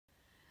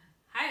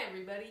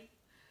everybody.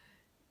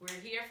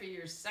 We're here for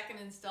your second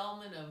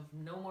installment of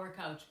No More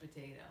Couch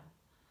Potato.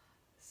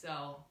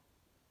 So,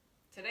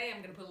 today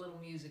I'm going to put a little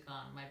music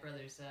on, my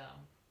brother's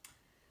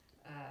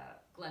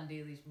Glenn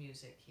Daly's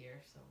music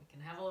here, so we can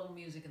have a little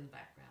music in the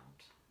background.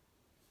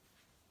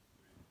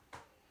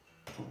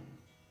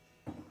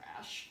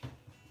 Crash.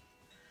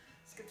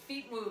 Let's get the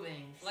feet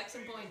moving, flex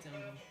and point them.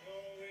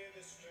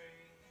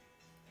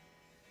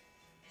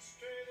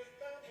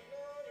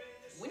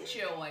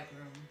 Windshield wiper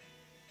room.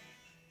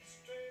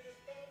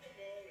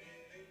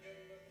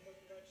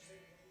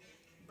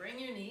 Bring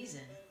your knees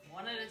in,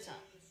 one at a time.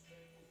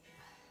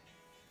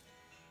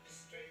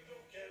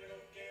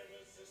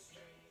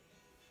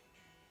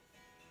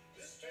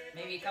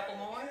 Maybe a couple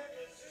more.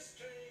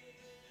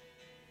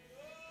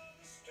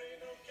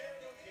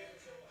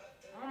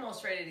 I'm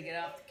almost ready to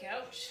get off the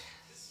couch.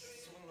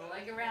 Swing the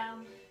leg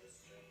around.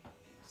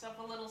 Yourself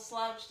a little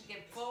slouch to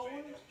get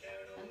forward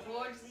and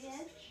towards the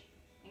edge.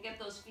 And get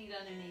those feet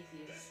underneath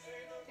you.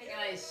 Take a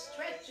nice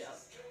stretch up.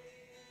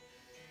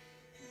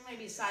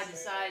 Maybe side to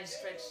side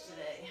stretch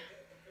today.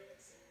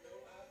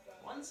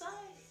 One side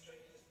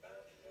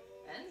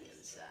and the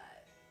other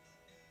side.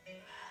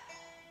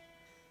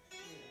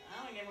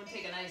 Now again, we'll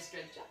take a nice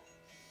stretch up.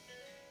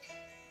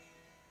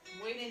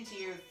 Weight into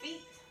your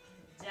feet.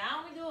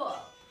 Down we go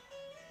up.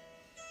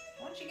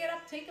 Once you get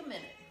up, take a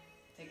minute.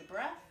 Take a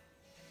breath.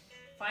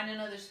 Find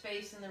another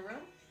space in the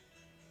room.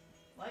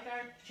 Like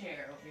our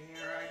chair over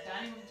here, our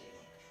dining room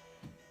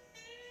table.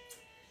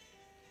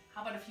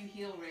 How about a few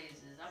heel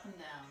raises, up and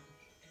down.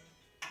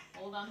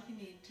 Hold on if you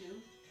need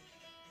to.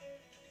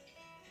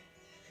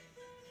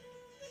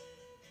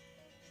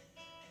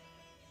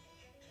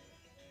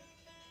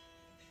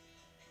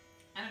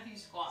 And a few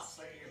squats,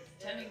 like you're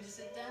pretending to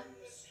sit down,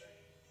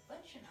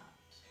 but you're not.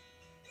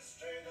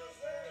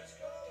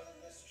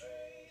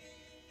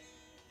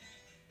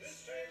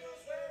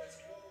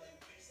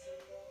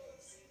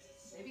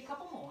 Maybe a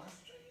couple more.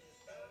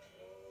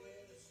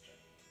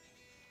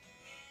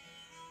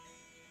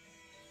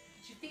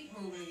 Get your feet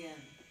moving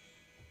again.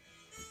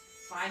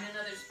 Find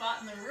another spot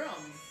in the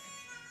room.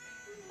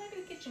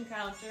 Maybe the kitchen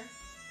counter.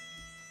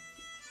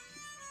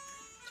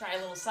 Try a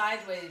little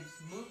sideways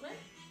movement.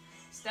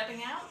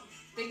 Stepping out,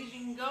 big as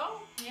you can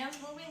go. Hands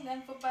moving,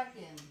 then foot back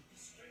in.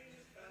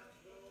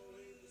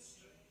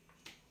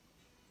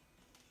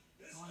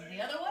 Going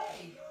the other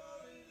way.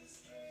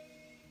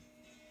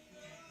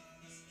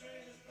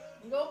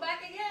 And go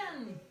back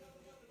again.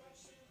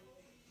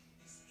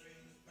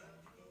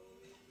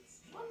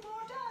 One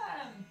more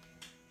time.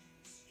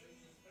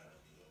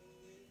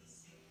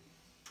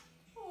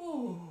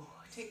 Ooh,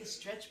 take a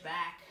stretch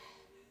back.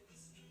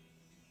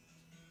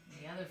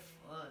 The other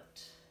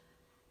foot.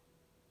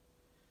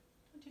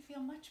 Don't you feel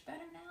much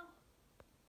better now?